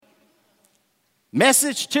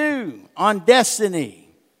Message 2 on destiny,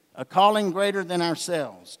 a calling greater than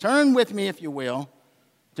ourselves. Turn with me, if you will,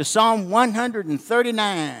 to Psalm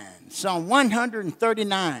 139. Psalm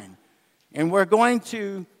 139. And we're going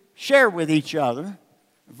to share with each other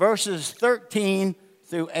verses 13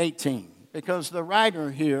 through 18. Because the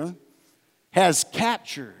writer here has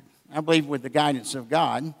captured, I believe with the guidance of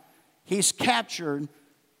God, he's captured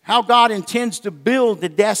how God intends to build the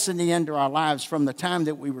destiny into our lives from the time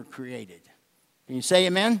that we were created. Can you say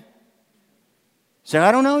amen? Say,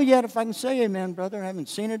 I don't know yet if I can say amen, brother. I haven't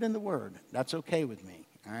seen it in the Word. That's okay with me,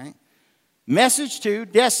 all right? Message 2,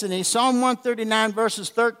 destiny, Psalm 139, verses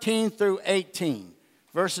 13 through 18.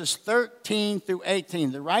 Verses 13 through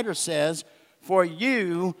 18. The writer says, for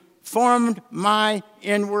you formed my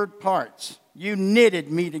inward parts. You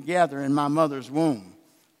knitted me together in my mother's womb.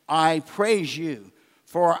 I praise you,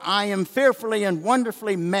 for I am fearfully and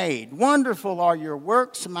wonderfully made. Wonderful are your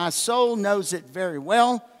works. My soul knows it very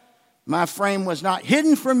well. My frame was not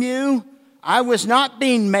hidden from you. I was not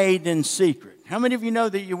being made in secret. How many of you know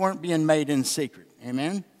that you weren't being made in secret?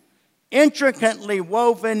 Amen? Intricately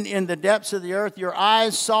woven in the depths of the earth, your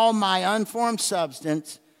eyes saw my unformed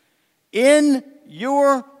substance. In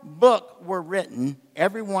your book were written,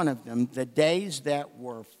 every one of them, the days that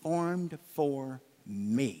were formed for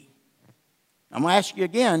me. I'm going to ask you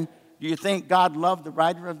again, do you think God loved the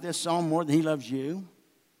writer of this psalm more than he loves you?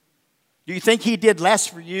 Do you think he did less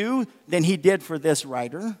for you than he did for this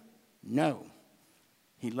writer? No.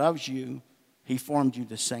 He loves you. He formed you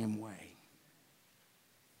the same way.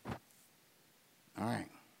 All right.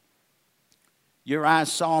 Your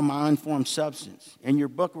eyes saw my unformed substance. In your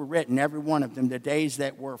book were written, every one of them, the days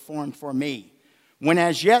that were formed for me, when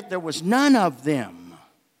as yet there was none of them.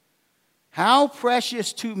 How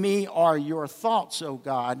precious to me are your thoughts, O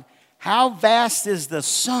God. How vast is the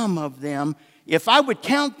sum of them. If I would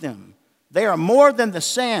count them, they are more than the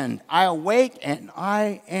sand. I awake and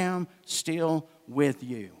I am still with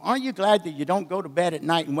you. Aren't you glad that you don't go to bed at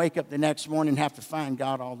night and wake up the next morning and have to find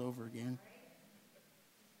God all over again?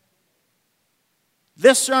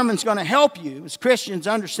 This sermon's going to help you as Christians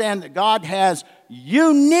understand that God has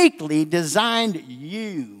uniquely designed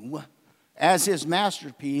you as his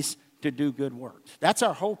masterpiece to do good works. That's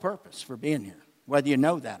our whole purpose for being here, whether you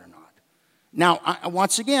know that or not. Now,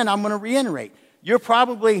 once again, I'm going to reiterate. You're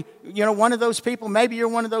probably, one of those people, maybe you're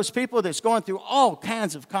one of those people that's going through all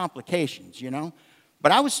kinds of complications,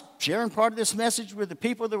 But I was sharing part of this message with the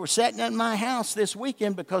people that were sitting at my house this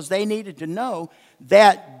weekend because they needed to know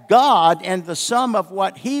that God and the sum of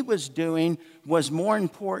what he was doing was more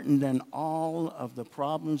important than all of the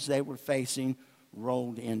problems they were facing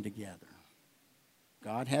rolled in together.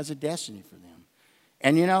 God has a destiny for them.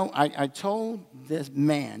 And I told this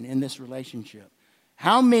man in this relationship,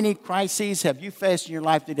 how many crises have you faced in your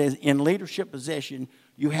life that is in leadership position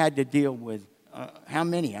you had to deal with? How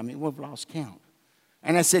many? I mean, we've lost count.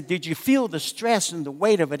 And I said, did you feel the stress and the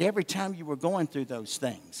weight of it every time you were going through those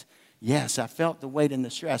things? Yes, I felt the weight and the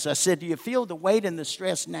stress. I said, do you feel the weight and the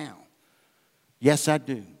stress now? Yes, I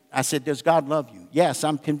do. I said, does God love you? Yes,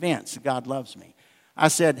 I'm convinced that God loves me. I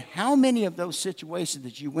said, how many of those situations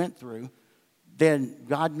that you went through did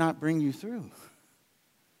God not bring you through?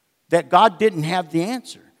 That God didn't have the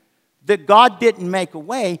answer. That God didn't make a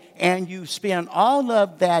way, and you spent all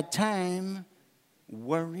of that time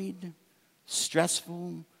worried,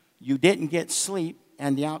 stressful, you didn't get sleep,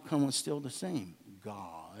 and the outcome was still the same.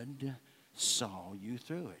 God saw you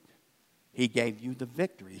through it. He gave you the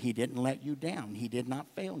victory. He didn't let you down. He did not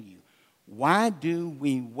fail you. Why do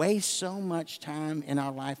we waste so much time in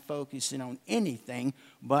our life focusing on anything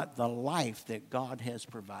but the life that God has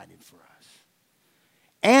provided for us?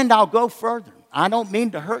 And I'll go further. I don't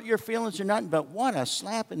mean to hurt your feelings or nothing, but what a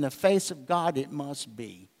slap in the face of God it must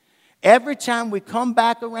be. Every time we come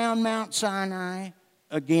back around Mount Sinai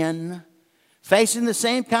again, facing the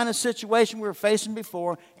same kind of situation we were facing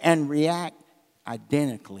before, and react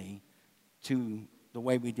identically to the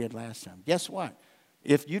way we did last time. Guess what?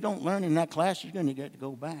 If you don't learn in that class, you're going to get to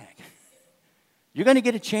go back. You're going to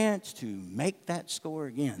get a chance to make that score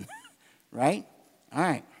again, right? All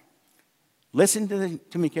right. Listen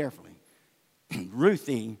to me carefully.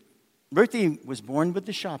 Ruthie was born with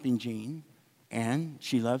the shopping gene, and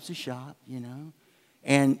she loves to shop,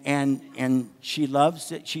 and she loves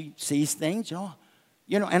that she sees things,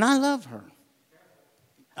 and I love her.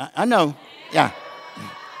 I know, yeah.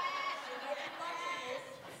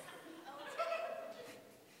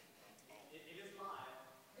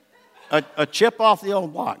 A chip off the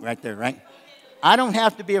old block right there, right? I don't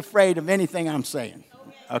have to be afraid of anything I'm saying,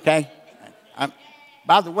 okay?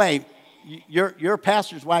 By the way, your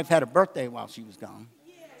pastor's wife had a birthday while she was gone.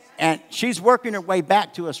 And she's working her way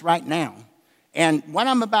back to us right now. And what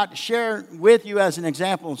I'm about to share with you as an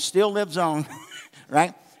example still lives on,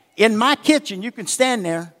 right? In my kitchen, you can stand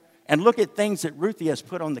there and look at things that Ruthie has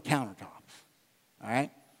put on the countertops, all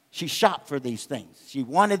right? She shopped for these things. She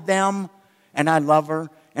wanted them, and I love her.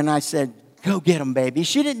 And I said, go get them, baby.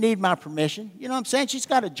 She didn't need my permission. You know what I'm saying? She's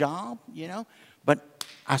got a job, you know. But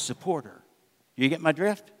I support her. You get my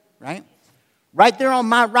drift, right? Right there on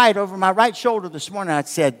my right, over my right shoulder this morning, I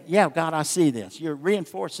said, yeah, God, I see this. You're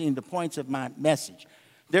reinforcing the points of my message.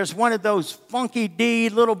 There's one of those funky D,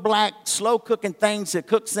 little black, slow-cooking things that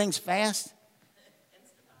cooks things fast.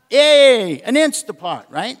 Yay, an Instapot,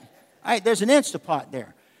 right? All right, there's an Instapot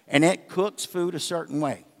there. And it cooks food a certain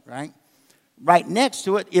way, right? Right next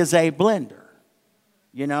to it is a blender.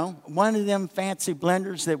 You know, one of them fancy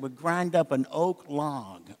blenders that would grind up an oak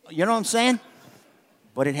log. You know what I'm saying?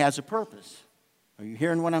 But it has a purpose. Are you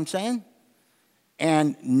hearing what I'm saying?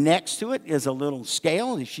 And next to it is a little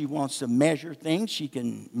scale. If she wants to measure things, she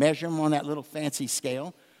can measure them on that little fancy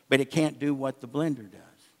scale, but it can't do what the blender does.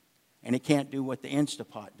 And it can't do what the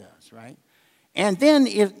Instapot does, right? And then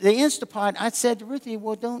if the Instapot, I said to Ruthie,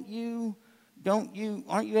 well, aren't you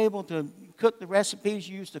able to cook the recipes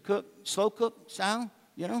you used to cook, slow cook style,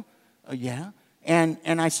 you know? Yeah. And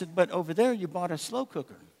I said, but over there you bought a slow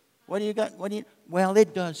cooker. What do you got? Well,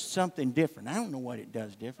 it does something different. I don't know what it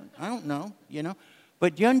does different. I don't know, you know.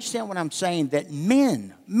 But do you understand what I'm saying? That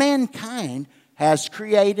mankind has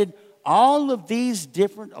created all of these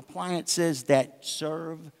different appliances that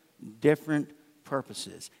serve different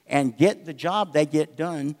purposes and get the job they get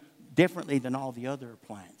done differently than all the other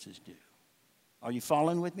appliances do. Are you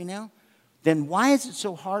following with me now? Then why is it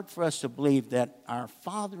so hard for us to believe that our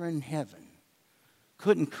Father in heaven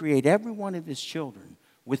couldn't create every one of his children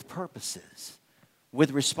with purposes,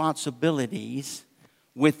 with responsibilities,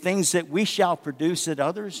 with things that we shall produce that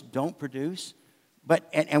others don't produce?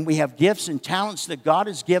 And we have gifts and talents that God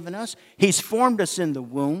has given us. He's formed us in the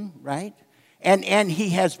womb, right? And he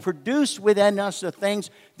has produced within us the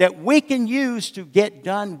things that we can use to get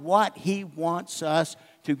done what he wants us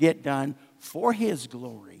to get done for his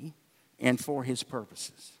glory and for his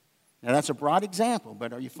purposes. Now, that's a broad example,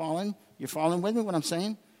 but are you following? You're following with me what I'm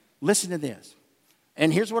saying? Listen to this.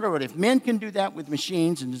 And here's what I wrote. If men can do that with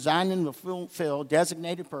machines and design them to fulfill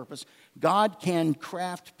designated purpose, God can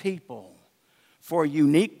craft people for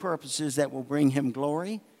unique purposes that will bring him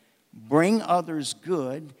glory, bring others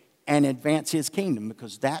good, and advance his kingdom,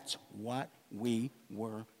 because that's what we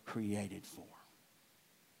were created for.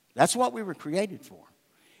 That's what we were created for.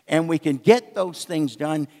 And we can get those things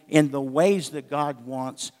done in the ways that God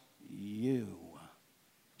wants you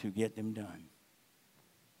to get them done.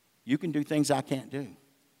 You can do things I can't do.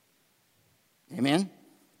 Amen?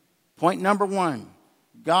 Point number one,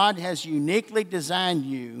 God has uniquely designed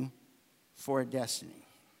you for a destiny.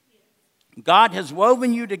 God has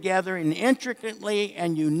woven you together intricately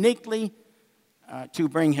and uniquely to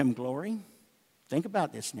bring him glory. Think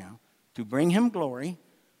about this now. To bring him glory,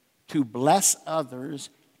 to bless others,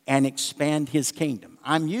 and expand his kingdom.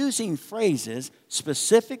 I'm using phrases,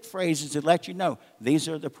 specific phrases to let you know these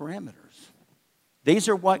are the parameters. These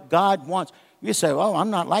are what God wants. You say, oh, I'm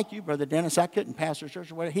not like you, Brother Dennis. I couldn't pastor a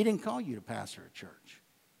church or whatever. He didn't call you to pastor a church.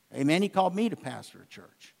 Amen? He called me to pastor a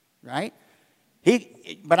church, right?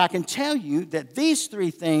 But I can tell you that these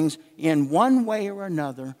three things, in one way or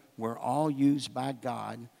another, were all used by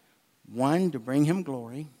God. One, to bring him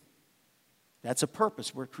glory. That's a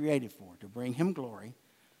purpose we're created for, to bring him glory.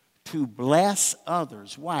 To bless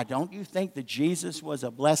others. Why? Don't you think that Jesus was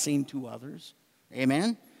a blessing to others?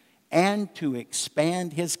 Amen? And to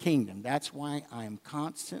expand his kingdom. That's why I'm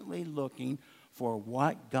constantly looking for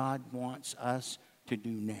what God wants us to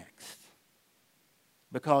do next.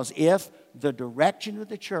 Because if the direction of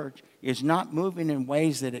the church is not moving in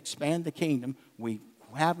ways that expand the kingdom, we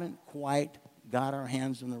haven't quite got our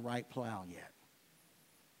hands on the right plow yet.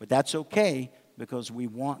 But that's okay, because we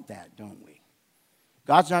want that, don't we?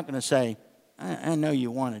 God's not going to say, I know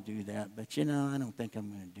you want to do that, but I don't think I'm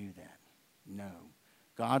going to do that. No.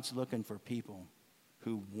 God's looking for people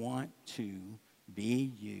who want to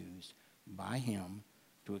be used by him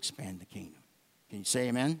to expand the kingdom. Can you say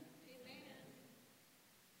amen?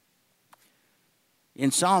 In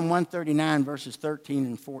Psalm 139, verses 13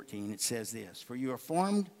 and 14, it says this, For you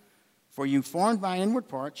formed my inward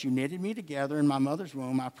parts, you knitted me together in my mother's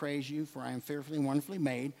womb. I praise you, for I am fearfully and wonderfully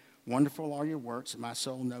made. Wonderful are your works, and my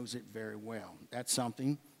soul knows it very well. That's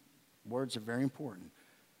something, words are very important.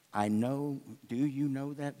 Do you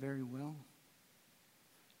know that very well?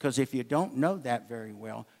 Because if you don't know that very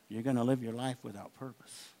well, you're going to live your life without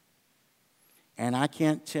purpose. And I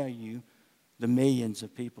can't tell you the millions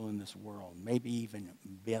of people in this world, maybe even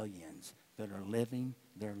billions, that are living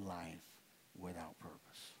their life without purpose.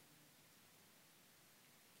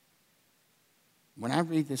 When I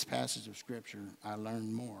read this passage of Scripture, I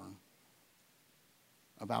learn more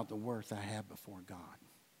about the worth I have before God.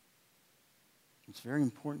 It's very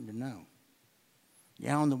important to know.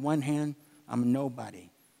 Yeah, on the one hand, I'm a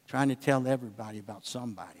nobody, trying to tell everybody about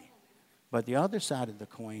somebody. But the other side of the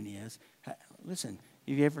coin is, listen,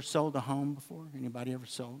 have you ever sold a home before? Anybody ever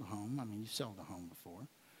sold a home? I mean, you sold a home before.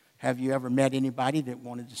 Have you ever met anybody that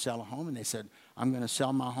wanted to sell a home and they said, I'm going to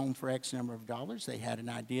sell my home for X number of dollars? They had an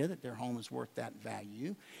idea that their home is worth that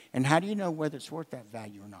value. And how do you know whether it's worth that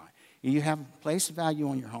value or not? You have placed value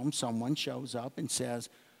on your home. Someone shows up and says,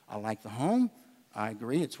 I like the home. I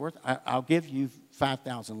agree, it's worth, I'll give you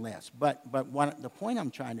 $5,000 less. But the point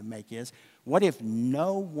I'm trying to make is, what if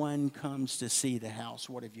no one comes to see the house?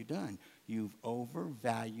 What have you done? You've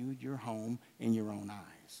overvalued your home in your own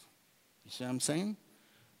eyes. You see what I'm saying?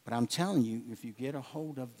 But I'm telling you, if you get a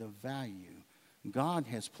hold of the value God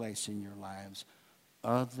has placed in your lives,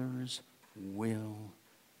 others will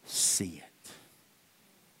see it.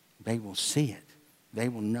 They will see it. They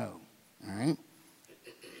will know. All right?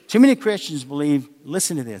 Too many Christians believe,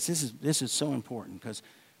 listen to this. This is so important, because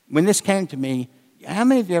when this came to me, how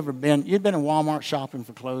many of you ever been, you've been in Walmart shopping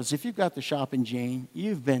for clothes? If you've got the shopping gene,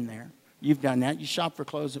 you've been there. You've done that. You shop for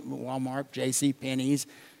clothes at Walmart, JCPenney's,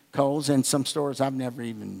 Kohl's, and some stores I've never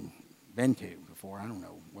even been to before. I don't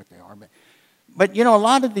know what they are. But you know, a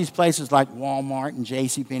lot of these places like Walmart and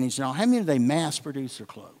JCPenney's and all, how many of they mass produce their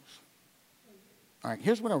clothes? All right,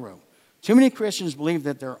 here's what I wrote. Too many Christians believe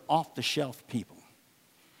that they're off-the-shelf people.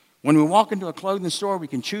 When we walk into a clothing store, we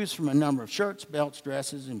can choose from a number of shirts, belts,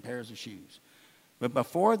 dresses, and pairs of shoes. But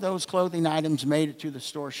before those clothing items made it to the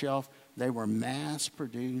store shelf, they were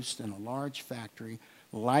mass-produced in a large factory,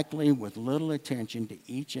 likely with little attention to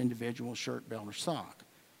each individual shirt, belt, or sock.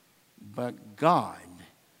 But God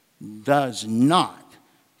does not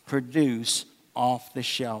produce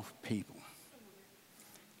off-the-shelf people.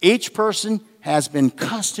 Each person has been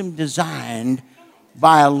custom designed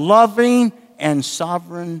by a loving and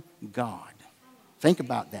sovereign God. Think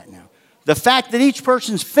about that now. The fact that each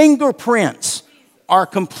person's fingerprints are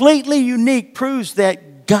completely unique proves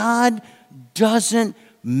that God doesn't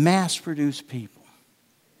mass produce people.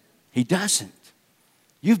 He doesn't.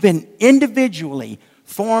 You've been individually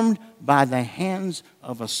formed by the hands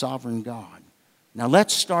of a sovereign God. Now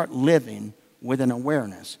let's start living with an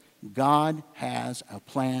awareness. God has a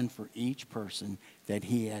plan for each person that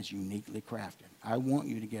He has uniquely crafted. I want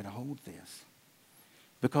you to get a hold of this.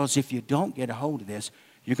 Because if you don't get a hold of this,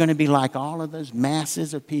 you're going to be like all of those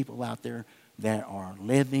masses of people out there that are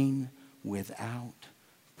living without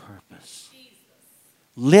purpose.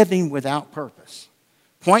 Living without purpose.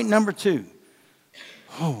 Point number 2.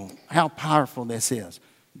 Oh, how powerful this is.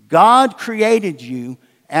 God created you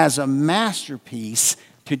as a masterpiece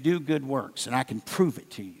to do good works. And I can prove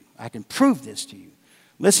it to you. I can prove this to you.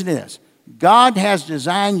 Listen to this. God has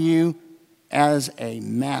designed you as a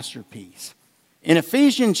masterpiece. In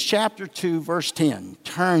Ephesians chapter 2, verse 10,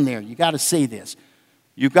 turn there. You got to see this.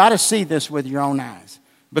 You've got to see this with your own eyes.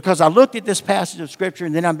 Because I looked at this passage of Scripture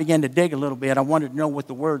and then I began to dig a little bit. I wanted to know what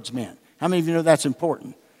the words meant. How many of you know that's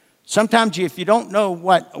important? Sometimes if you don't know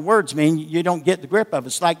what words mean, you don't get the grip of it.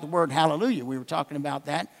 It's like the word hallelujah. We were talking about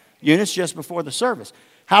that, Eunice, just before the service.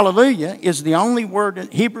 Hallelujah is the only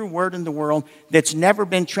Hebrew word in the world that's never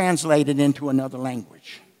been translated into another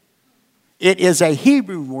language. It is a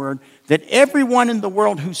Hebrew word that everyone in the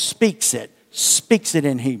world who speaks it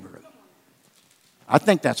in Hebrew. I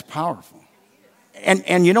think that's powerful.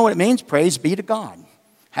 And you know what it means? Praise be to God.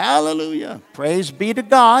 Hallelujah. Praise be to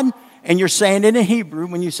God. And you're saying it in Hebrew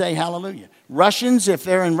when you say hallelujah. Russians, if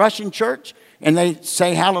they're in Russian church and they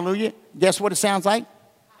say hallelujah, guess what it sounds like?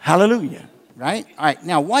 Hallelujah. Right? All right.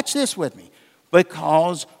 Now watch this with me.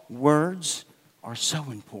 Because words are so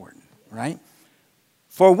important. Right?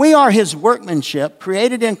 For we are His workmanship,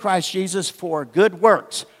 created in Christ Jesus for good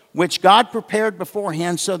works, which God prepared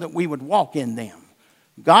beforehand so that we would walk in them.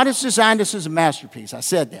 God has designed us as a masterpiece. I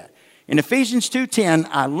said that. In Ephesians 2:10,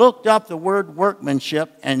 I looked up the word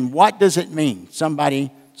workmanship, and what does it mean?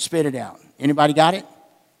 Somebody spit it out. Anybody got it?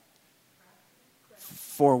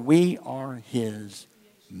 For we are His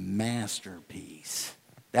masterpiece.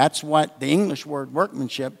 That's what the English word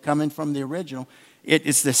workmanship, coming from the original, it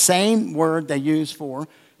is the same word they use for.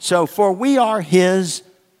 So, for we are His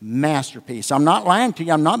masterpiece. I'm not lying to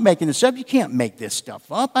you. I'm not making this up. You can't make this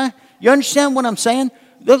stuff up. You understand what I'm saying?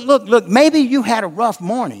 Look, maybe you had a rough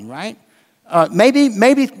morning, right?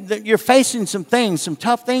 Maybe you're facing some things, some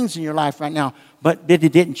tough things in your life right now. But it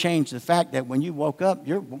didn't change the fact that when you woke up,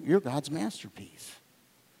 you're God's masterpiece.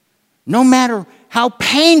 No matter how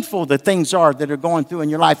painful the things are that are going through in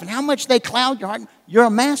your life and how much they cloud your heart, you're a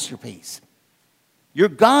masterpiece. You're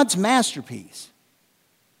God's masterpiece.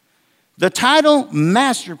 The title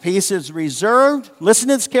masterpiece is reserved, listen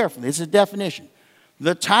to this carefully, this is a definition.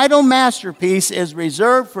 The title masterpiece is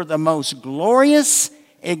reserved for the most glorious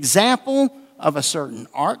example of a certain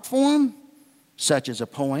art form, such as a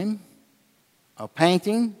poem, a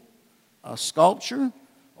painting, a sculpture,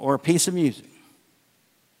 or a piece of music.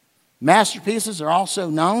 Masterpieces are also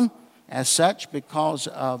known as such because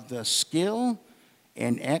of the skill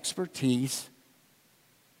and expertise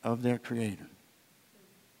of their creator.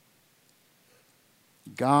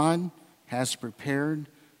 God has prepared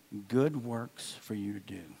good works for you to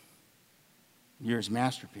do. You're His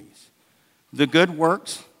masterpiece. The good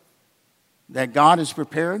works that God has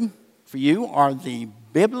prepared for you are the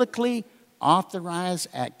biblically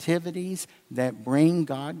authorized activities that bring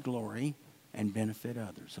God glory and benefit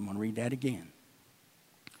others. I'm going to read that again.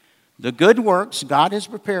 The good works God has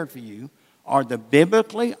prepared for you are the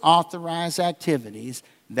biblically authorized activities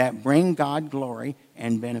that bring God glory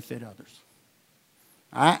and benefit others.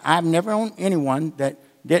 I've never known anyone that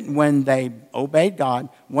didn't, when they obeyed God,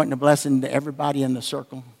 want a blessing to everybody in the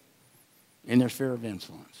circle, in their sphere of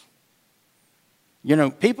influence. You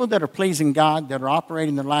know, people that are pleasing God, that are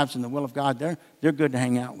operating their lives in the will of God, they're good to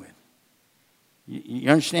hang out with. You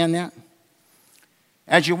understand that?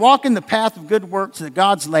 As you walk in the path of good works that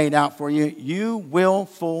God's laid out for you, you will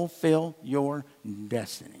fulfill your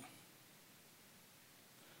destiny.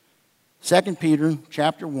 2 Peter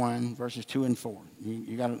chapter 1, verses 2 and 4.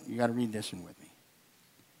 You got to read this one with me.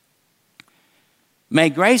 May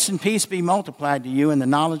grace and peace be multiplied to you in the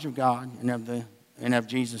knowledge of God and of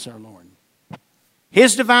Jesus our Lord.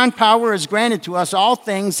 His divine power has granted to us all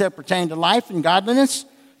things that pertain to life and godliness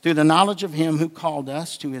through the knowledge of Him who called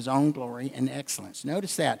us to His own glory and excellence.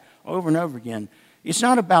 Notice that over and over again. It's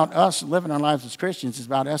not about us living our lives as Christians. It's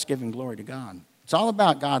about us giving glory to God. It's all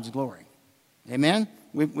about God's glory. Amen?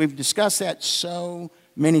 We've discussed that so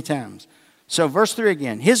many times. So verse 3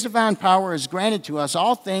 again. His divine power has granted to us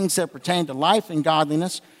all things that pertain to life and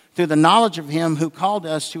godliness through the knowledge of Him who called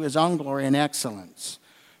us to His own glory and excellence,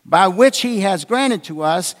 by which He has granted to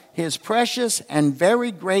us His precious and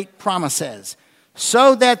very great promises,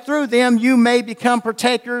 so that through them you may become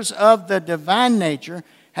partakers of the divine nature,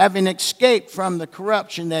 having escaped from the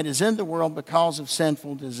corruption that is in the world because of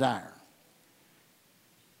sinful desire.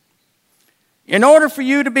 In order for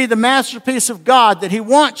you to be the masterpiece of God that He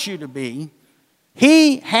wants you to be,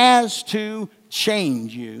 He has to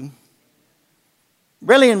change you.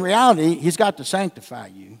 Really, in reality, He's got to sanctify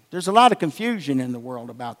you. There's a lot of confusion in the world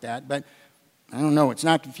about that, but I don't know, it's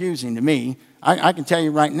not confusing to me. I can tell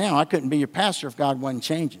you right now, I couldn't be your pastor if God wasn't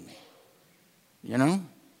changing me. You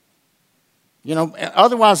know,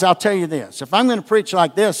 otherwise I'll tell you this. If I'm going to preach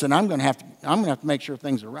like this, then I'm going to have to make sure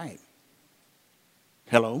things are right.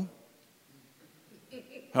 Hello?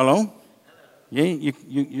 Hello?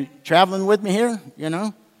 You traveling with me here? You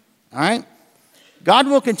know? All right? God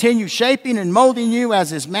will continue shaping and molding you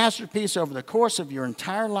as His masterpiece over the course of your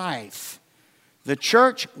entire life. The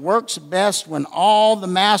church works best when all the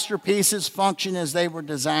masterpieces function as they were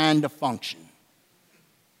designed to function.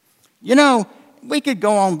 You know, we could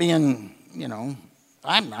go on being, you know,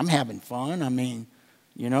 I'm having fun. I mean,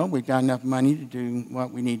 you know, we've got enough money to do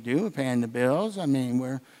what we need to do. We're paying the bills. I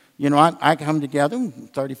mean, I come together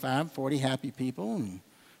with 35, 40 happy people, and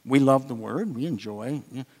we love the Word. We enjoy.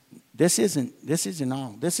 This isn't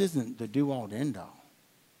all. This isn't the do-all to end-all.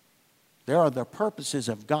 There are the purposes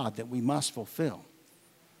of God that we must fulfill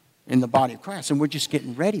in the body of Christ, and we're just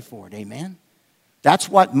getting ready for it, amen? That's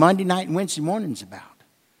what Monday night and Wednesday morning is about.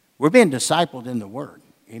 We're being discipled in the Word,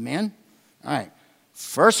 amen? All right,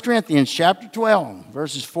 1 Corinthians chapter 12,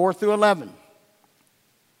 verses 4 through 11.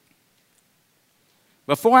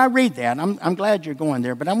 Before I read that, I'm glad you're going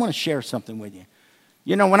there, but I want to share something with you.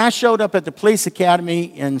 You know, when I showed up at the police academy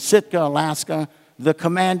in Sitka, Alaska, the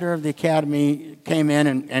commander of the academy came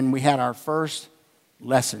in and we had our first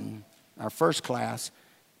lesson, our first class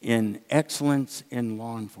in excellence in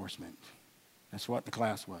law enforcement. That's what the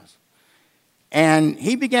class was. And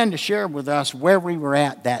he began to share with us where we were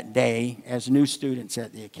at that day as new students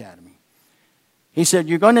at the academy. He said,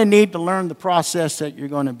 you're going to need to learn the process that you're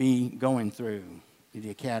going to be going through in the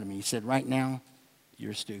academy. He said, right now,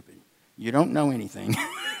 you're stupid. You don't know anything.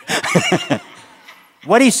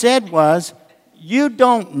 What he said was, you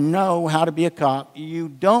don't know how to be a cop. You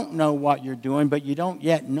don't know what you're doing, but you don't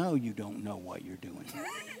yet know you don't know what you're doing.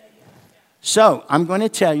 So I'm going to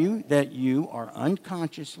tell you that you are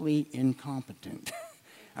unconsciously incompetent.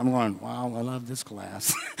 I'm going, wow, I love this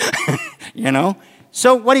class. You know?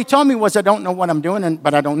 So what he told me was I don't know what I'm doing,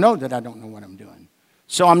 but I don't know that I don't know what I'm doing.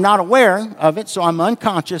 So I'm not aware of it, so I'm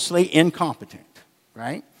unconsciously incompetent,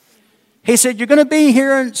 right? He said, you're going to be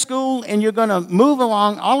here in school and you're going to move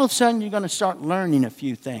along. All of a sudden, you're going to start learning a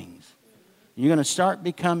few things. You're going to start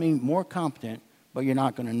becoming more competent, but you're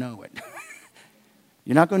not going to know it.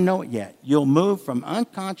 You're not going to know it yet. You'll move from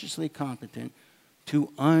unconsciously competent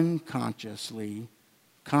to unconsciously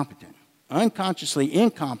competent. Unconsciously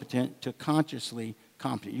incompetent to consciously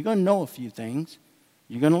competent. You're going to know a few things.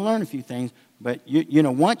 You're going to learn a few things. But, you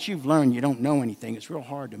know, once you've learned you don't know anything, it's real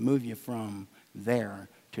hard to move you from there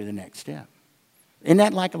to the next step. Isn't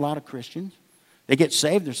that like a lot of Christians? They get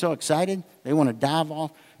saved. They're so excited. They want to dive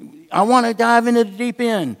off. I want to dive into the deep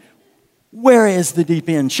end. Where is the deep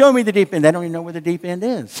end? Show me the deep end. They don't even know where the deep end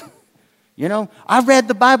is. You know, I've read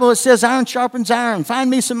the Bible. It says iron sharpens iron. Find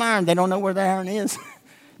me some iron. They don't know where the iron is.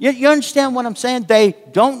 You understand what I'm saying? They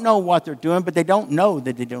don't know what they're doing, but they don't know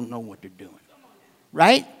that they don't know what they're doing.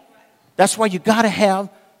 Right? That's why you got to have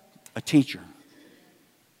a teacher.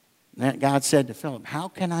 That God said to Philip, how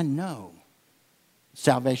can I know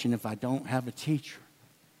salvation if I don't have a teacher?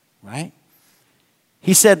 Right?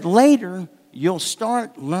 He said later you'll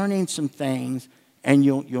start learning some things and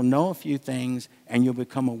you'll know a few things and you'll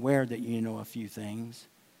become aware that you know a few things.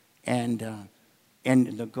 And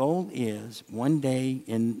the goal is one day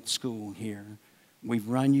in school here, we've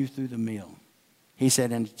run you through the mill. He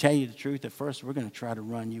said, and to tell you the truth, at first we're going to try to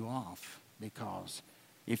run you off because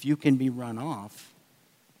if you can be run off,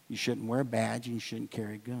 you shouldn't wear a badge and you shouldn't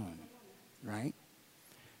carry a gun, right?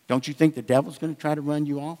 Don't you think the devil's going to try to run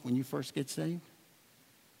you off when you first get saved?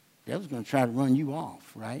 The devil's going to try to run you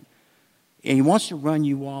off, right? And he wants to run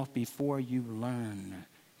you off before you learn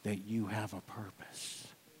that you have a purpose,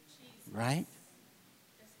 right?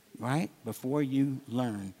 Right? Before you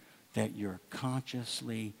learn that you're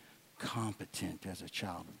consciously competent as a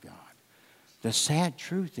child of God. The sad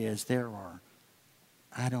truth is there are,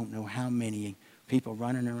 I don't know how many people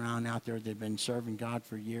running around out there that have been serving God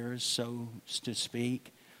for years, so to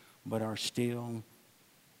speak, but are still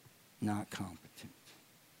not competent.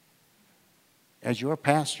 As your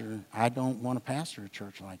pastor, I don't want to pastor a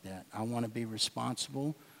church like that. I want to be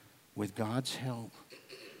responsible with God's help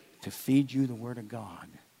to feed you the Word of God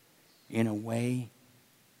in a way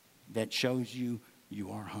that shows you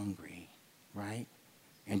are hungry, right?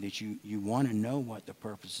 And that you want to know what the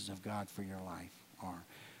purposes of God for your life are.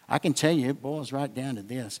 I can tell you, it boils right down to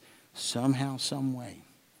this. Somehow, some way,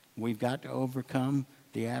 we've got to overcome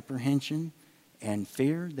the apprehension and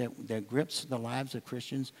fear that grips the lives of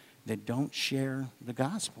Christians that don't share the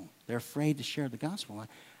gospel. They're afraid to share the gospel.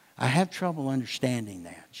 I have trouble understanding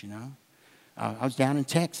that, you know. I was down in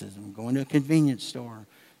Texas. I'm going to a convenience store.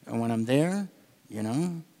 And when I'm there, you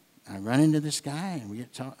know, I run into this guy and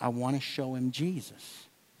I want to show him Jesus.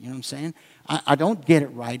 You know what I'm saying? I don't get it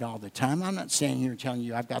right all the time. I'm not saying here telling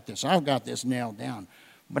you I've got this nailed down.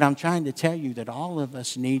 But I'm trying to tell you that all of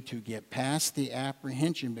us need to get past the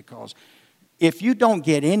apprehension, because if you don't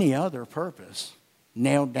get any other purpose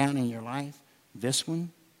nailed down in your life, this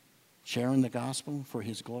one, sharing the gospel for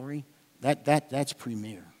His glory, that's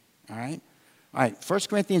premier. All right? All right, 1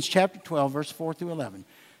 Corinthians chapter 12, verse 4 through 11.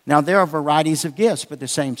 Now there are varieties of gifts, but the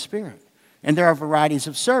same Spirit. And there are varieties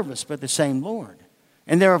of service, but the same Lord.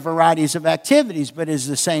 And there are varieties of activities, but it is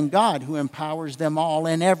the same God who empowers them all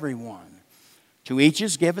and everyone. To each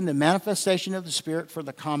is given the manifestation of the Spirit for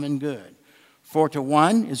the common good. For to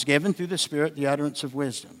one is given through the Spirit the utterance of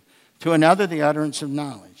wisdom. To another the utterance of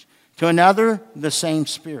knowledge. To another the same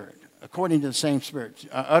Spirit, according to the same Spirit.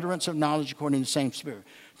 Utterance of knowledge according to the same Spirit.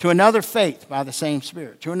 To another faith by the same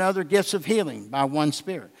Spirit. To another gifts of healing by one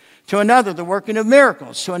Spirit. To another the working of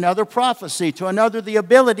miracles. To another prophecy. To another the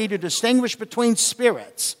ability to distinguish between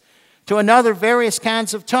spirits. To another various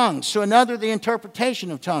kinds of tongues. To another the interpretation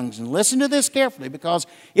of tongues. And listen to this carefully, because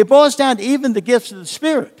it boils down to even the gifts of the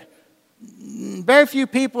Spirit. Very few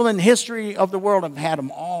people in the history of the world have had them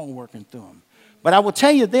all working through them. But I will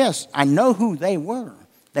tell you this, I know who they were.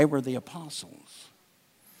 They were the apostles.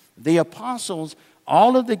 The apostles,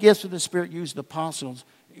 all of the gifts of the Spirit used the apostles,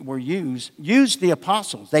 used the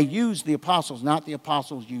apostles. They used the apostles, not the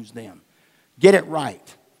apostles used them. Get it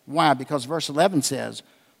right. Why? Because verse 11 says,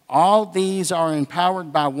 all these are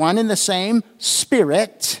empowered by one and the same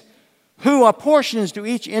Spirit, who apportions to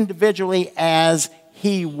each individually as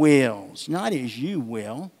He wills, not as you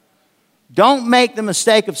will. Don't make the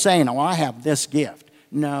mistake of saying, oh, I have this gift.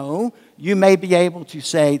 No, you may be able to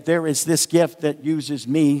say, there is this gift that uses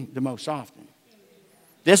me the most often.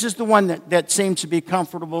 This is the one that seems to be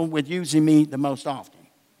comfortable with using me the most often,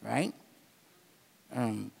 right?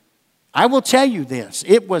 I will tell you this.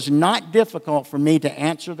 It was not difficult for me to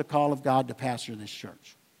answer the call of God to pastor this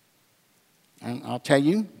church. And I'll tell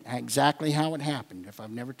you exactly how it happened. If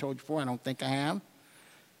I've never told you before, I don't think I have.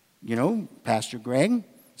 You know, Pastor Greg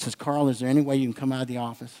says, Carl, is there any way you can come out of the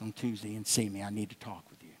office on Tuesday and see me? I need to talk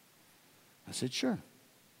with you. I said, sure,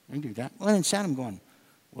 I can do that. Well, inside I'm going,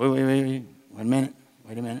 wait a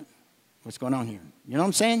minute. What's going on here? You know what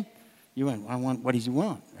I'm saying? You went, what does he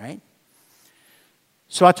want, right?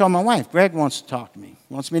 So I told my wife, Greg wants to talk to me.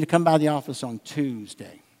 He wants me to come by the office on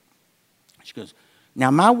Tuesday. She goes,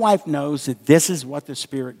 now my wife knows that this is what the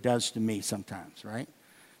Spirit does to me sometimes, right?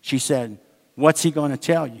 She said, what's he going to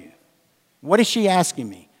tell you? What is she asking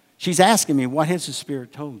me? She's asking me, what has the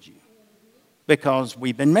Spirit told you? Because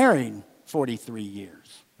we've been married 43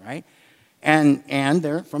 years, right? And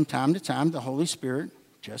there, from time to time, the Holy Spirit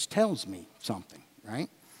just tells me something, right?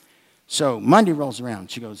 So Monday rolls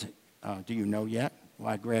around. She goes, do you know yet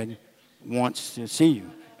why Greg wants to see you?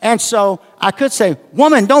 And so I could say,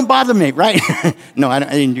 woman, don't bother me, right? No, I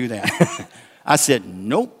didn't do that. I said,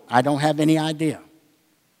 nope, I don't have any idea.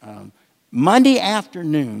 Monday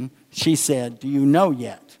afternoon, she said, do you know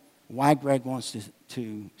yet why Greg wants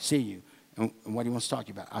to see you and what he wants to talk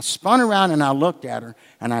to you about? I spun around and I looked at her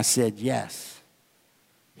and I said, yes.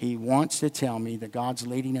 He wants to tell me that God's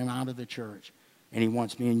leading him out of the church and he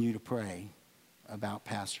wants me and you to pray about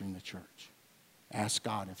pastoring the church. Ask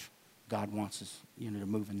God if God wants us, to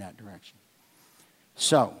move in that direction.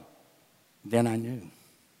 So, then I knew.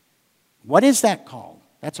 What is that called?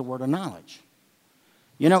 That's a word of knowledge.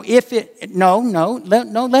 Let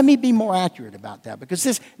me be more accurate about that.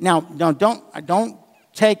 Because don't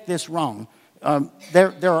take this wrong.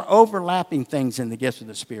 There are overlapping things in the gifts of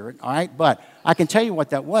the Spirit, all right? But I can tell you what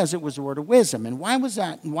that was. It was a word of wisdom. And why was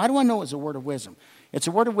that? Why do I know it was a word of wisdom? It's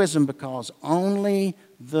a word of wisdom because only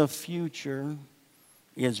the future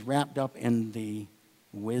is wrapped up in the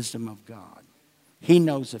wisdom of God. He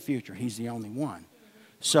knows the future. He's the only one.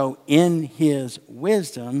 So in his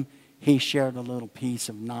wisdom, he shared a little piece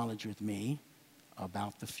of knowledge with me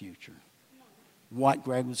about the future. What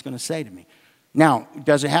Greg was going to say to me. Now,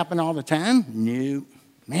 does it happen all the time? No.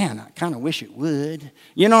 Man, I kind of wish it would.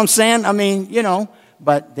 You know what I'm saying? I mean,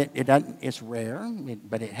 but it doesn't, it's rare,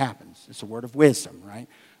 but it happens. It's a word of wisdom, right?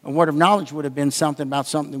 A word of knowledge would have been something about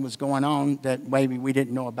something that was going on that maybe we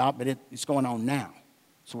didn't know about, but it's going on now.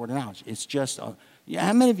 It's a word of knowledge. It's just, how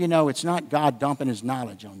many of you know it's not God dumping his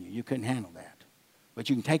knowledge on you? You couldn't handle that. But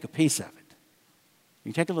you can take a piece of it.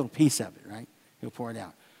 You can take a little piece of it, right? He'll pour it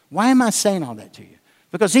out. Why am I saying all that to you?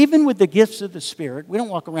 Because even with the gifts of the Spirit, we don't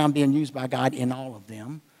walk around being used by God in all of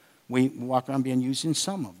them. We walk around being used in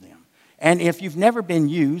some of them. And if you've never been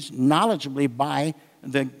used knowledgeably by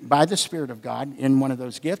the Spirit of God in one of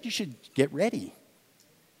those gifts, you should get ready.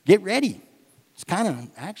 Get ready. It's kind of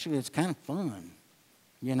fun,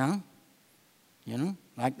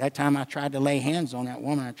 Like that time I tried to lay hands on that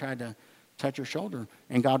woman. I tried to touch her shoulder,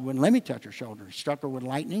 and God wouldn't let me touch her shoulder. He struck her with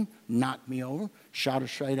lightning, knocked me over, shot her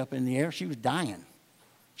straight up in the air. She was dying.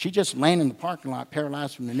 She just laying in the parking lot,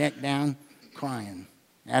 paralyzed from the neck down, crying,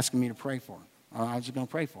 asking me to pray for her. Or I was just going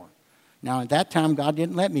to pray for her. Now, at that time, God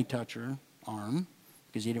didn't let me touch her arm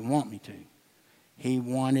because he didn't want me to. He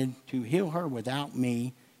wanted to heal her without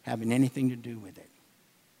me having anything to do with it.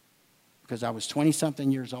 Because I was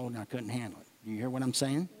 20-something years old and I couldn't handle it. Do you hear what I'm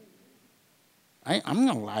saying? I'm going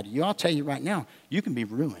to lie to you. I'll tell you right now, you can be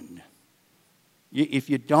ruined. If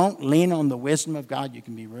you don't lean on the wisdom of God, you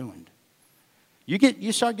can be ruined.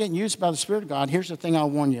 You start getting used by the Spirit of God. Here's the thing I'll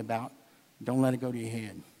warn you about. Don't let it go to your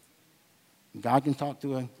head. God can talk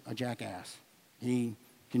through a jackass. He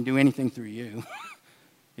can do anything through you.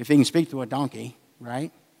 If he can speak through a donkey,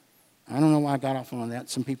 right? I don't know why I got off on that.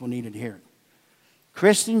 Some people needed to hear it.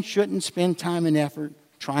 Christians shouldn't spend time and effort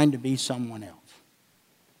trying to be someone else.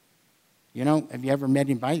 Have you ever met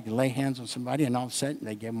anybody who can lay hands on somebody and all of a sudden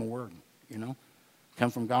they give them a word,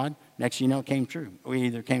 come from God? Next thing you know, it came true. Or it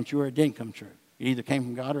either came true or it didn't come true. It either came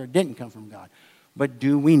from God or it didn't come from God. But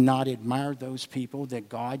do we not admire those people that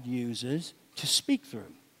God uses to speak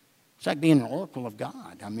through? It's like being an oracle of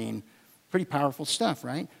God. I mean, pretty powerful stuff,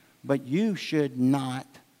 right? But you should not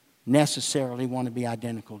necessarily want to be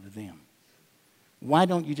identical to them. Why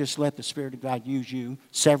don't you just let the Spirit of God use you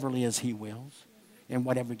severally as he wills in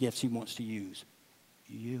whatever gifts he wants to use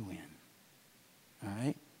you in? All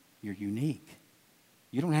right? You're unique.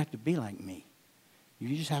 You don't have to be like me.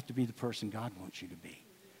 You just have to be the person God wants you to be,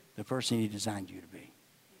 the person he designed you to be.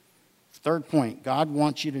 Third point, God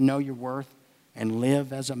wants you to know your worth and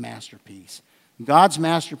live as a masterpiece. God's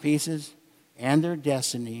masterpieces, and their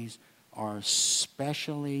destinies are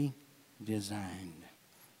specially designed.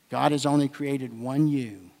 God has only created one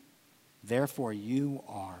you. Therefore, you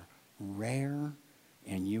are rare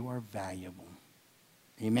and you are valuable.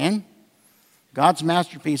 Amen? God's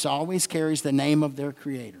masterpiece always carries the name of their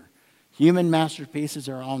creator. Human masterpieces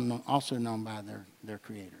are also known by their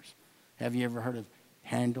creators. Have you ever heard of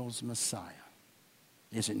Handel's Messiah?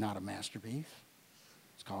 Is it not a masterpiece?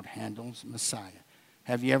 It's called Handel's Messiah.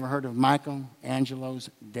 Have you ever heard of Michelangelo's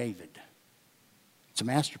David? It's a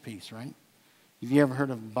masterpiece, right? Have you ever heard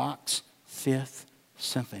of Bach's Fifth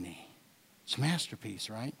Symphony? It's a masterpiece,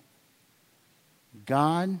 right?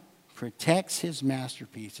 God protects his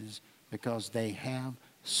masterpieces because they have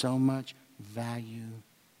so much value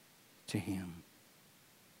to him.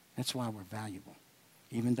 That's why we're valuable.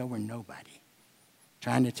 Even though we're nobody,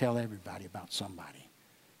 trying to tell everybody about somebody,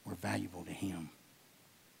 we're valuable to him.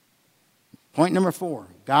 Point number 4,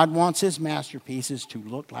 God wants his masterpieces to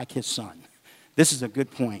look like his son. This is a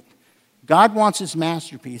good point. God wants his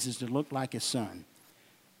masterpieces to look like his son.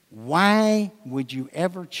 Why would you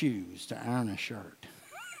ever choose to iron a shirt?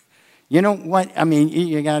 You know what? I mean,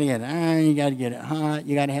 you got to get it ironed, you got to get it hot,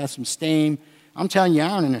 you got to have some steam. I'm telling you,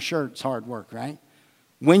 ironing a shirt is hard work, right?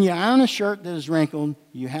 When you iron a shirt that is wrinkled,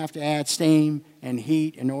 you have to add steam and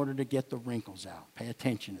heat in order to get the wrinkles out. Pay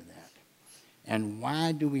attention to that. And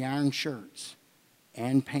why do we iron shirts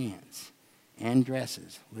and pants and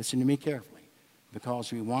dresses? Listen to me carefully.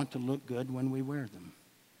 Because we want to look good when we wear them,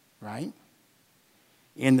 right?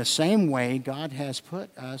 In the same way, God has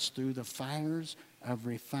put us through the fires of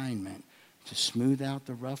refinement to smooth out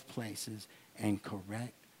the rough places and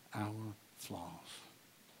correct our flaws.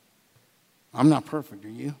 I'm not perfect, are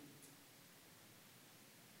you?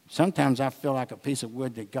 Sometimes I feel like a piece of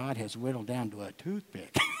wood that God has whittled down to a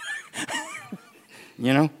toothpick.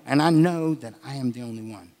 You know? And I know that I am the only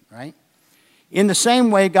one, right? In the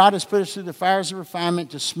same way, God has put us through the fires of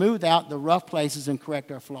refinement to smooth out the rough places and correct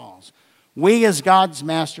our flaws. We, as God's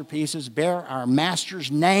masterpieces, bear our Master's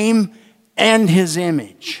name and his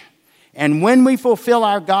image. And when we fulfill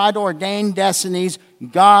our God-ordained destinies,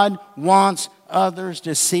 God wants others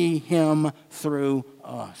to see him through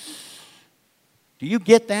us. Do you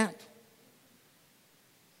get that?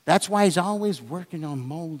 That's why he's always working on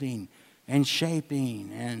molding and shaping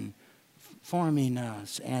and forming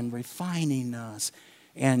us and refining us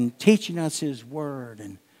and teaching us his word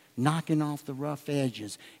and knocking off the rough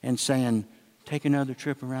edges and saying, take another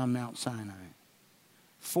trip around Mount Sinai.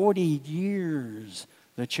 40 years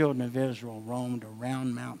the children of Israel roamed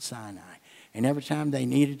around Mount Sinai. And every time they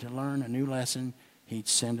needed to learn a new lesson, he'd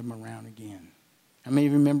send them around again. How many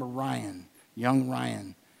of you remember Ryan, young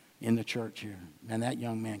Ryan in the church here? Man, that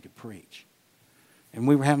young man could preach. And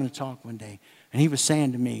we were having a talk one day, and he was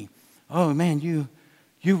saying to me, oh, man, you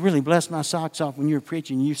really blessed my socks off when you were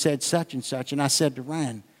preaching. You said such and such. And I said to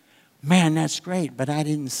Ryan, man, that's great, but I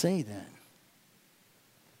didn't say that.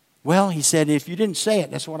 Well, he said, if you didn't say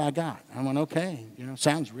it, that's what I got. I went, okay,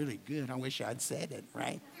 sounds really good. I wish I'd said it,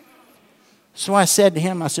 right? So I said to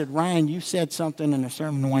him, I said, Ryan, you said something in a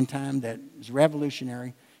sermon one time that was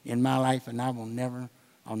revolutionary in my life, and I'll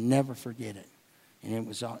never forget it. And it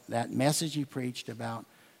was that message he preached about,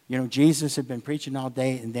 Jesus had been preaching all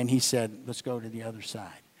day, and then he said, let's go to the other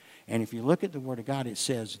side. And if you look at the Word of God, it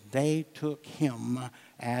says, they took him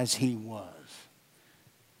as he was.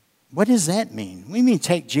 What does that mean? We mean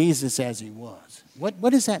take Jesus as he was.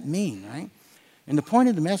 What does that mean, right? And the point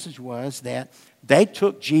of the message was that they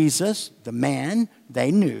took Jesus, the man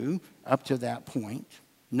they knew up to that point,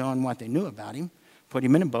 knowing what they knew about him, put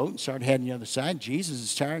him in a boat and started heading the other side. Jesus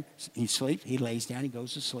is tired. He sleeps. He lays down. He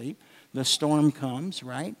goes to sleep. The storm comes,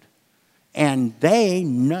 right? And they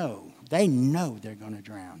know they're going to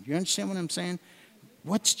drown. You understand what I'm saying?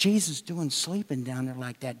 What's Jesus doing sleeping down there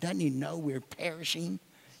like that? Doesn't he know we're perishing?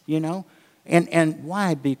 And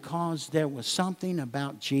why? Because there was something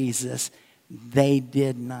about Jesus they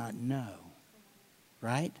did not know,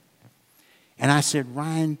 right? And I said,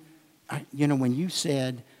 Ryan, when you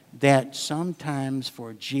said that sometimes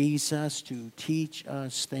for Jesus to teach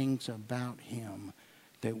us things about him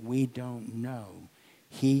that we don't know,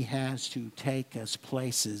 he has to take us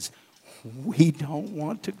places we don't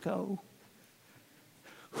want to go.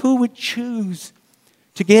 Who would choose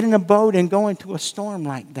to get in a boat and go into a storm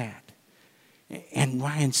like that? And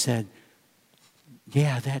Ryan said,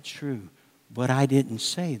 yeah, that's true, but I didn't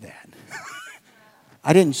say that.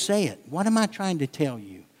 I didn't say it. What am I trying to tell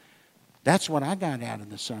you? That's what I got out of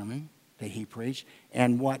the sermon that he preached,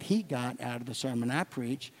 and what he got out of the sermon I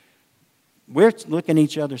preached. We're looking at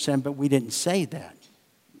each other saying, but we didn't say that.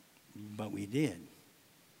 But we did.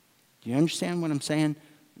 Do you understand what I'm saying?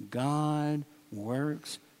 God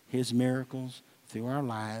works his miracles through our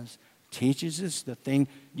lives, teaches us the thing.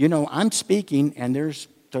 You know, I'm speaking, and there's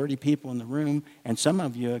 30 people in the room, and some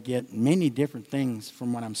of you get many different things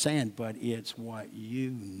from what I'm saying, but it's what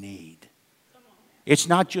you need. It's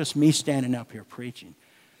not just me standing up here preaching.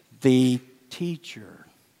 The teacher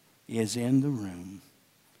is in the room,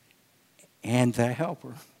 and the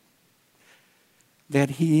helper that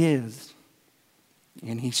he is,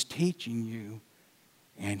 and he's teaching you,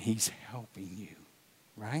 and he's helping you,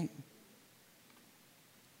 right?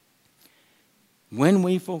 When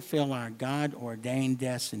we fulfill our God-ordained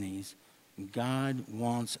destinies, God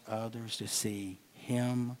wants others to see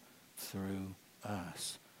him through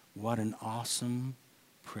us. What an awesome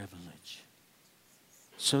privilege.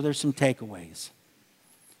 So there's some takeaways.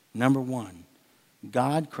 Number one,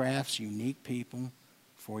 God crafts unique people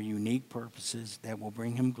for unique purposes that will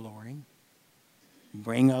bring him glory,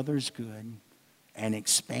 bring others good, and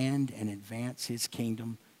expand and advance his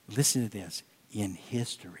kingdom. Listen to this, in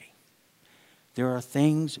history. There are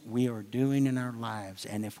things we are doing in our lives,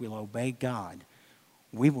 and if we'll obey God,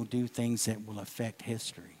 we will do things that will affect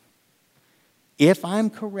history. If I'm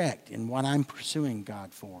correct in what I'm pursuing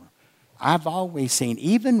God for, I've always seen,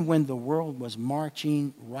 even when the world was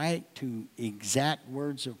marching right to exact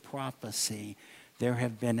words of prophecy, there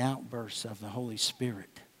have been outbursts of the Holy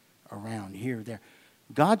Spirit around here, there.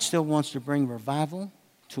 God still wants to bring revival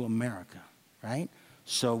to America, right?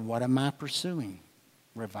 So what am I pursuing?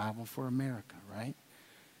 Revival for America, right?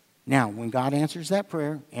 Now, when God answers that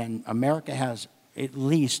prayer, and America has at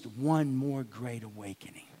least one more great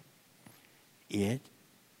awakening, it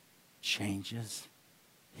changes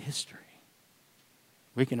history.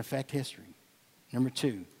 We can affect history. Number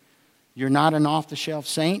two, you're not an off-the-shelf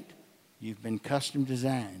saint. You've been custom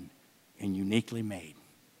designed and uniquely made.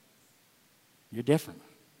 You're different,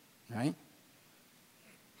 right?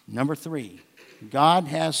 Number three, God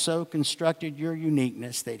has so constructed your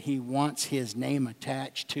uniqueness that he wants his name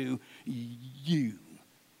attached to you.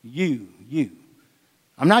 You.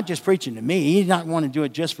 I'm not just preaching to me. He's not wanting to do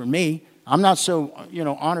it just for me. I'm not so,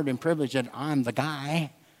 honored and privileged that I'm the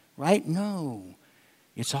guy, right? No.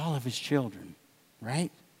 It's all of his children,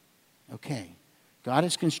 right? Okay. God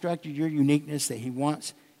has constructed your uniqueness that he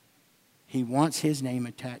wants his name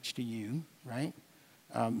attached to you, right?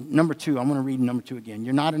 Number two, I'm going to read number two again.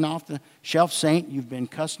 You're not an off-the-shelf saint. You've been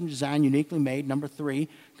custom designed, uniquely made. Number three,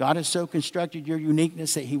 God has so constructed your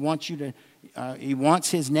uniqueness that he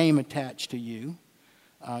wants his name attached to you.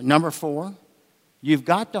 Number four, you've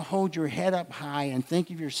got to hold your head up high and think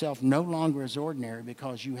of yourself no longer as ordinary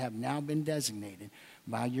because you have now been designated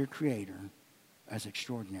by your Creator as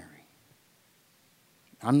extraordinary.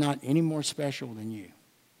 I'm not any more special than you.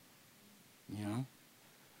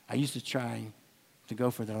 I used to try to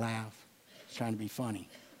go for the laugh, trying to be funny.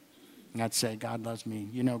 And I'd say, God loves me.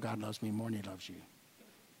 God loves me more than he loves you.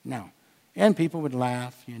 No. And people would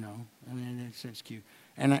laugh, it's cute.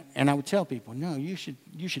 And I would tell people, no, you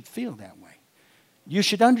should feel that way. You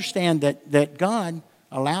should understand that God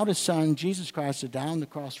allowed his son, Jesus Christ, to die on the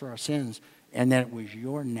cross for our sins, and that it was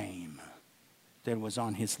your name that was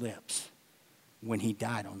on his lips when he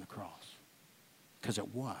died on the cross. Because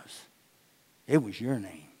it was. It was your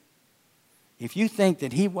name. If you think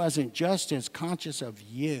that he wasn't just as conscious of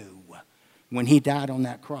you when he died on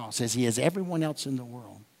that cross as he is everyone else in the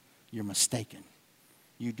world, you're mistaken.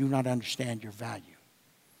 You do not understand your value.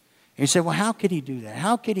 And you say, well, how could he do that?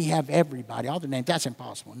 How could he have everybody, all the names? That's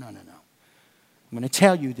impossible. No. I'm going to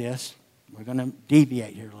tell you this. We're going to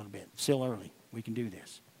deviate here a little bit. Still early. We can do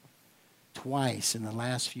this. Twice in the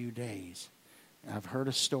last few days, I've heard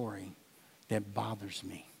a story that bothers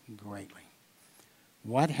me greatly.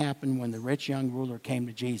 What happened when the rich young ruler came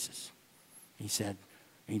to Jesus? He said,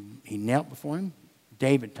 he knelt before him.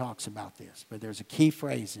 David talks about this, but there's a key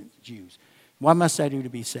phrase in Jews. What must I do to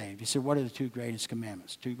be saved? He said, what are the two greatest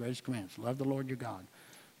commandments? Two greatest commandments. Love the Lord your God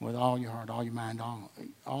with all your heart, all your mind, all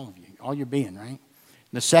of you, all your being, right?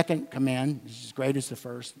 The second command is as great as the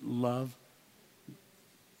first. Love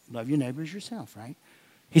your neighbor as yourself, right?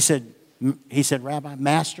 He said, Rabbi,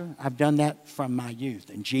 Master, I've done that from my youth.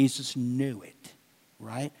 And Jesus knew it,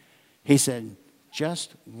 right? He said,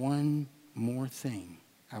 just one more thing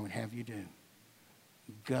I would have you do.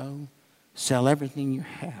 Go, sell everything you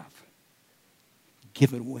have.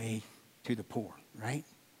 Give it away to the poor, right?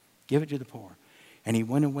 Give it to the poor. And he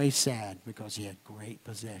went away sad because he had great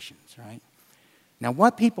possessions, right? Now,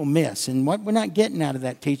 what people miss, and what we're not getting out of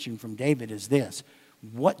that teaching from David is this.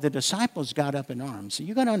 What the disciples got up in arms. So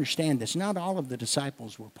you got to understand this. Not all of the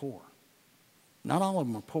disciples were poor. Not all of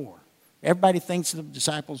them were poor. Everybody thinks the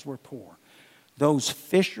disciples were poor. Those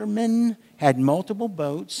fishermen had multiple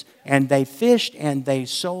boats, and they fished and they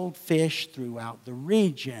sold fish throughout the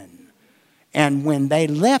region. And when they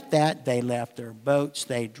left that, they left their boats,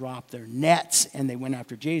 they dropped their nets, and they went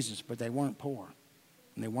after Jesus. But they weren't poor,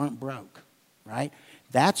 and they weren't broke, right?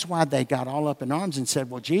 That's why they got all up in arms and said,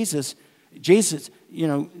 well, Jesus,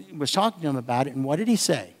 was talking to them about it. And what did he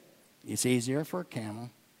say? It's easier for a camel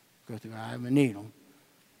to go through the eye of a needle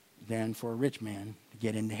than for a rich man to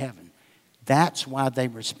get into heaven. That's why they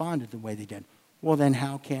responded the way they did. Well, then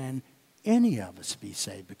how can any of us be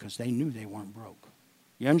saved? Because they knew they weren't broke.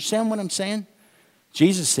 You understand what I'm saying?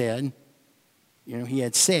 Jesus said, he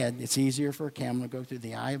had said it's easier for a camel to go through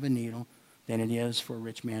the eye of a needle than it is for a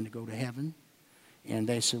rich man to go to heaven. And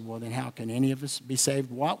they said, well, then how can any of us be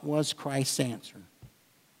saved? What was Christ's answer?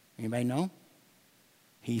 Anybody know?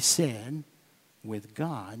 He said, with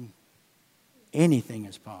God, anything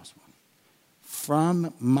is possible.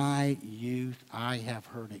 From my youth, I have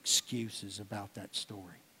heard excuses about that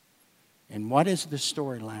story. And what is the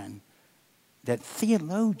storyline that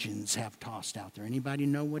theologians have tossed out there? Anybody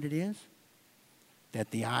know what it is?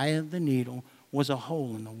 That the eye of the needle was a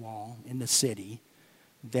hole in the wall in the city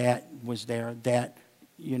that was there that,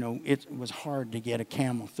 it was hard to get a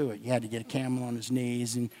camel through it. You had to get a camel on his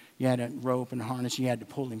knees, and you had a rope and a harness. You had to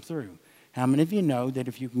pull him through. How many of you know that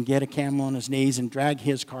if you can get a camel on his knees and drag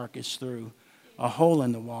his carcass through a hole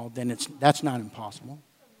in the wall, then that's not impossible?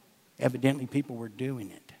 Evidently, people were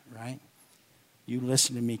doing it, right? You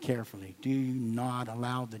listen to me carefully. Do not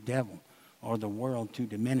allow the devil or the world to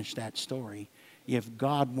diminish that story. If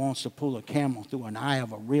God wants to pull a camel through an eye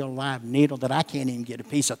of a real live needle that I can't even get a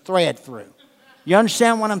piece of thread through. You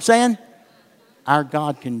understand what I'm saying? Our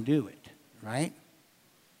God can do it, right?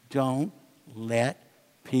 Don't let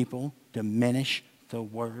people diminish the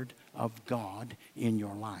word of God in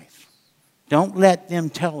your life. Don't let them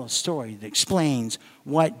tell a story that explains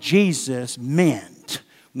what Jesus meant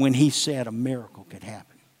when he said a miracle could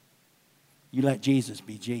happen. You let Jesus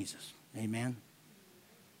be Jesus. Amen?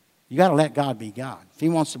 You got to let God be God. If he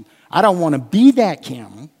wants to, I don't want to be that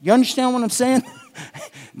camel. You understand what I'm saying?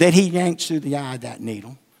 That he yanks through the eye of that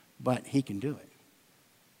needle, but he can do it.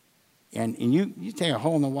 And you take a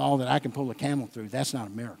hole in the wall that I can pull a camel through, that's not a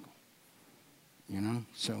miracle.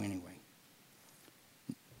 So anyway.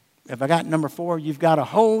 If I got number 4, you've got to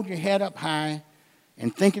hold your head up high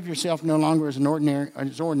and think of yourself no longer as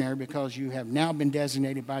ordinary because you have now been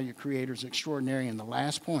designated by your Creator as extraordinary. And the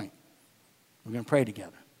last point, we're going to pray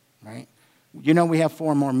together, right? We have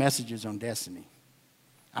 4 more messages on destiny.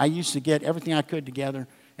 I used to get everything I could together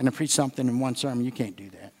and to preach something in one sermon. You can't do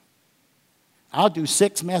that. I'll do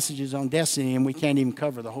 6 messages on destiny, and we can't even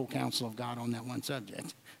cover the whole counsel of God on that one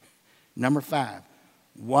subject. Number 5,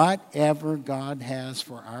 whatever God has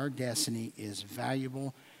for our destiny is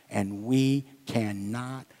valuable, and we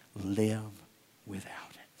cannot live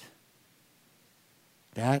without it.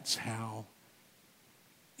 That's how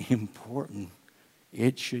important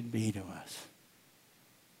it should be to us,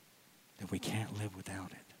 that we can't live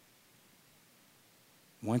without it.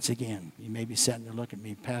 Once again, you may be sitting there looking at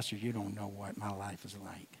me, Pastor, you don't know what my life is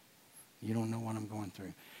like. You don't know what I'm going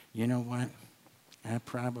through. You know what? I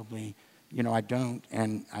probably, I don't,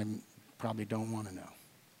 and I probably don't want to know.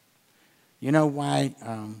 You know why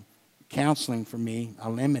counseling for me, I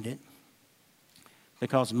limit it?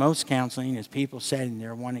 Because most counseling is people sitting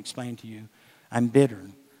there want to explain to you, I'm bitter.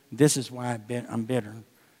 This is why I'm bitter.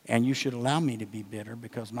 And you should allow me to be bitter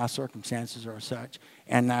because my circumstances are such.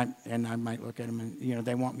 And I might look at them and,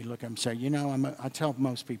 they want me to look at them and say, I tell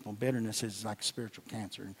most people bitterness is like spiritual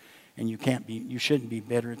cancer. And you shouldn't be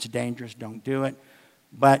bitter. It's dangerous. Don't do it.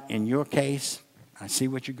 But in your case, I see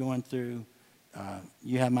what you're going through.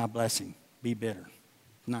 You have my blessing. Be bitter.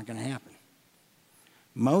 It's not going to happen.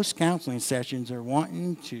 Most counseling sessions are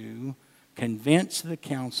wanting to convince the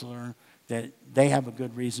counselor that they have a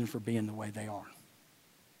good reason for being the way they are.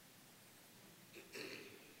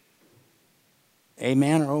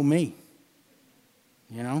 Amen or oh me.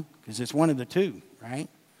 Because it's one of the two, right?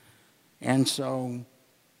 And so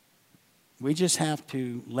we just have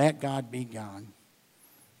to let God be God.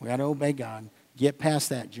 We got to obey God. Get past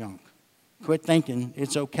that junk. Quit thinking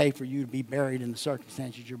it's okay for you to be buried in the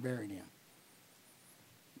circumstances you're buried in.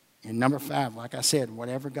 And number 5, like I said,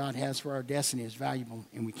 whatever God has for our destiny is valuable,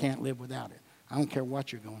 and we can't live without it. I don't care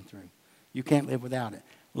what you're going through. You can't live without it.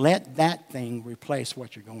 Let that thing replace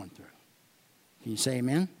what you're going through. Can you say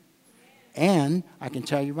amen? And I can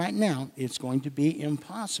tell you right now, it's going to be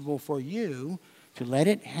impossible for you to let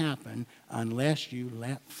it happen unless you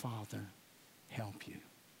let Father help you.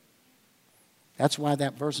 That's why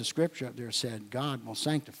that verse of Scripture up there said, God will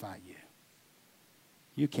sanctify you.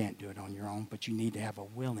 You can't do it on your own, but you need to have a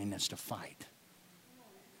willingness to fight.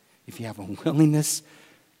 If you have a willingness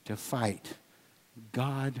to fight,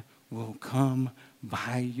 God will come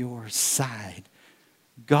by your side.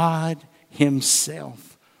 God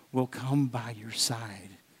himself will come by your side,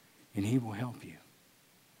 and he will help you.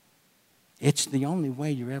 It's the only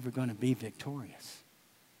way you're ever going to be victorious.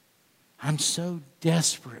 I'm so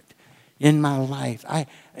desperate in my life.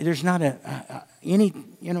 There's not any,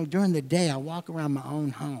 during the day I walk around my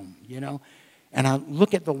own home, and I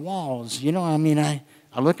look at the walls,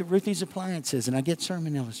 I look at Ruthie's Appliances and I get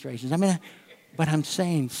sermon illustrations. But I'm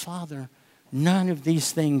saying, Father, none of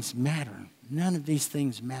these things matter. None of these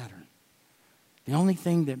things matter. The only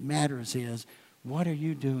thing that matters is, what are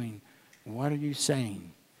you doing? What are you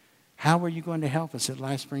saying? How are you going to help us at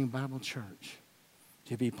Life Spring Bible Church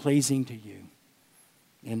to be pleasing to you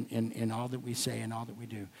in all that we say and all that we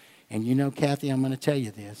do? And Kathy, I'm going to tell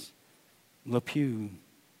you this. LePew,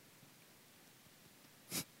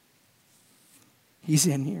 he's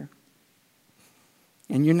in here.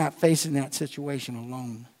 And you're not facing that situation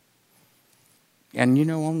alone.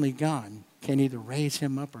 And only God can either raise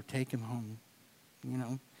him up or take him home.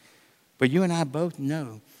 But you and I both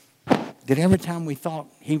know that every time we thought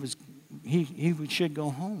he should go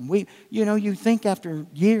home, you think after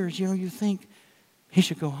years, you think he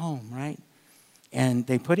should go home, right? And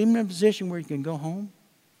they put him in a position where he can go home,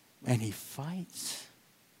 and he fights.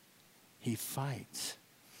 He fights.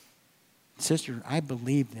 Sister, I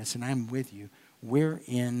believe this, and I'm with you. We're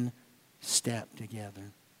in step together.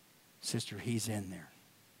 Sister, he's in there.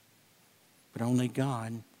 But only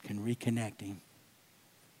God can reconnect him.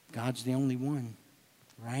 God's the only one,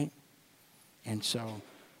 right? And so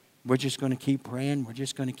we're just going to keep praying. We're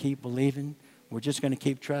just going to keep believing. We're just going to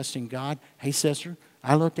keep trusting God. Hey, sister,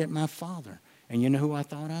 I looked at my father, and you know who I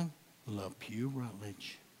thought of? LePew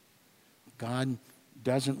Rutledge. God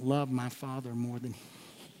doesn't love my father more than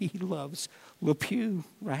he loves LePew,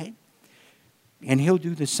 right? And he'll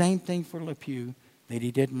do the same thing for LePew that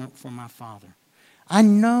he did for my father. I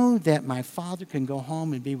know that my father can go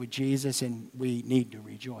home and be with Jesus, and we need to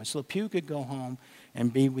rejoice. LePew could go home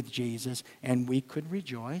and be with Jesus, and we could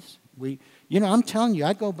rejoice. I'm telling you,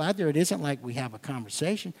 I go by there. It isn't like we have a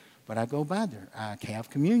conversation, but I go by there. I have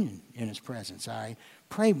communion in his presence. I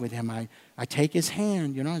pray with him. I take his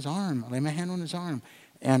hand, his arm. I lay my hand on his arm.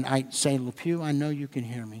 And I say, LePew, I know you can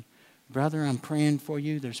hear me. Brother, I'm praying for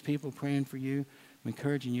you. There's people praying for you. I'm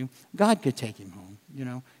encouraging you. God could take him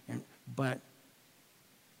home, but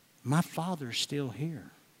my father's still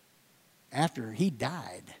here. After he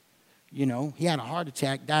died, he had a heart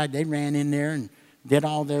attack, died. They ran in there and did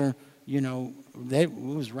all their, it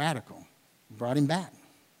was radical. Brought him back.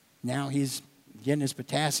 Now he's getting his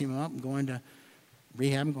potassium up and going to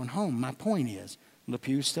rehab and going home. My point is,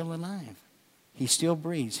 LePew's still alive. He still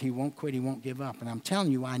breathes. He won't quit. He won't give up. And I'm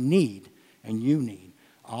telling you, I need, and you need,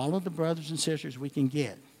 all of the brothers and sisters we can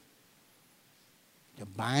get to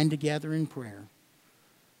bind together in prayer,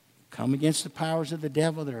 come against the powers of the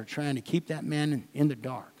devil that are trying to keep that man in the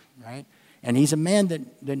dark, right? And he's a man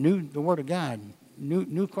that knew the Word of God,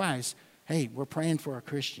 knew Christ. Hey, we're praying for a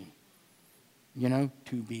Christian, to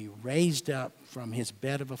be raised up from his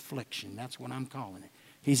bed of affliction. That's what I'm calling it.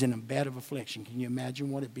 He's in a bed of affliction. Can you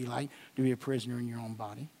imagine what it'd be like to be a prisoner in your own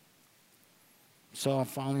body? So I'm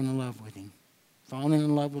falling in love with him. Falling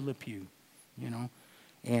in love with LePew,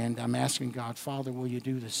 And I'm asking God, Father, will you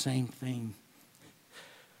do the same thing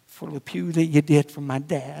for LePew that you did for my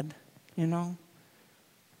dad, I'm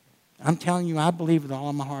telling you, I believe with all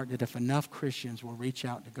of my heart that if enough Christians will reach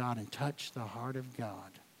out to God and touch the heart of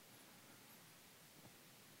God,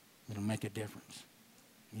 it'll make a difference.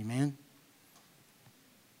 Amen?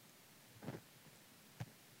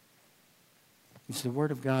 Is the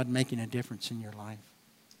Word of God making a difference in your life?